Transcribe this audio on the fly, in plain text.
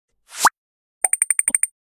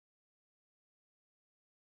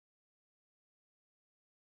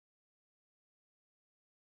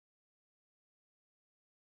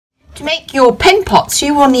To make your pen pots,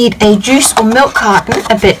 you will need a juice or milk carton,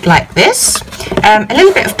 a bit like this, a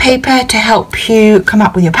little bit of paper to help you come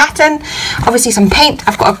up with your pattern, obviously some paint.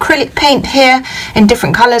 I've got acrylic paint here in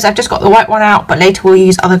different colours. I've just got the white one out, but later we'll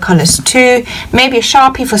use other colours too. Maybe a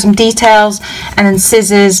Sharpie for some details, and then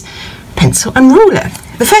scissors, pencil and ruler.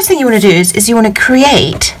 The first thing you want to do is you want to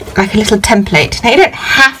create like a little template. Now you don't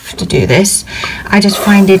have to do this, I just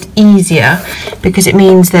find it easier because it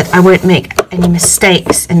means that I won't make any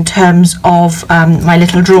mistakes in terms of my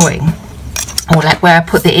little drawing, or like where I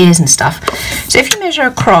put the ears and stuff. So if you measure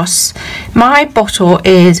across, my bottle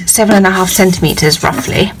is 7.5 centimeters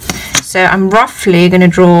roughly. So I'm roughly going to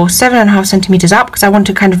draw 7.5 centimeters up because I want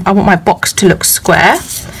my box to look square.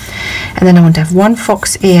 And then I want to have one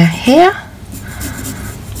fox ear here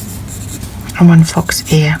and one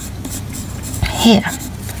fox ear here.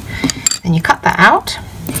 Then you cut that out.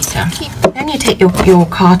 Then you take your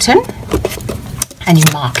carton and you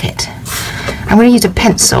mark it. I'm going to use a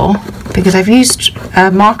pencil because I've used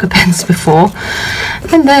marker pens before,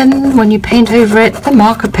 and then when you paint over it, the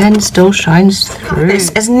marker pen still shines through.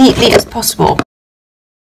 This as neatly as possible.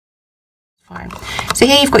 Fine. So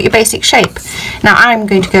here you've got your basic shape. Now I'm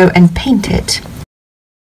going to go and paint it.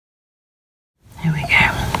 There we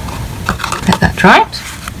go. Let that dry.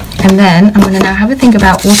 And then I'm going to now have a think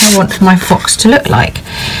about what I want my fox to look like.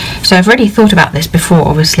 So I've already thought about this before,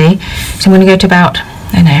 obviously. So I'm going to go to about,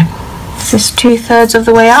 I don't know, is this 2/3 of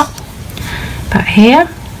the way up? About here,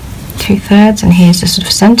 2/3, and here's the sort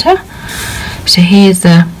of centre. So here's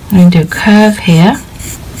I'm going to do a curve here,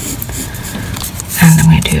 and I'm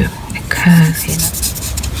going to do a curve here.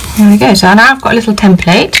 There we go. So now I've got a little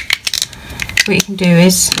template. What you can do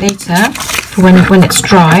is later, for when it's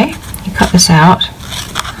dry, you cut this out.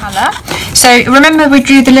 Colour. So remember we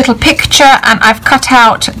drew the little picture, and I've cut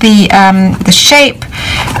out the shape.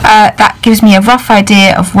 That gives me a rough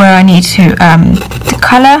idea of where I need to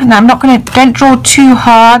colour. Now don't draw too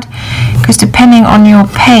hard, because depending on your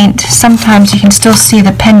paint, sometimes you can still see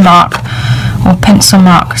the pen mark or pencil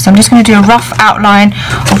mark. So I'm just going to do a rough outline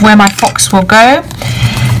of where my fox will go,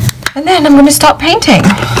 and then I'm going to start painting.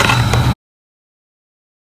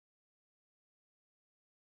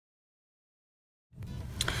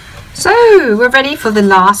 So we're ready for the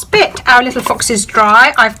last bit. Our little fox is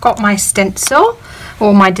dry. I've got my stencil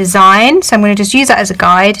or my design, so I'm going to just use that as a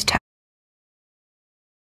guide to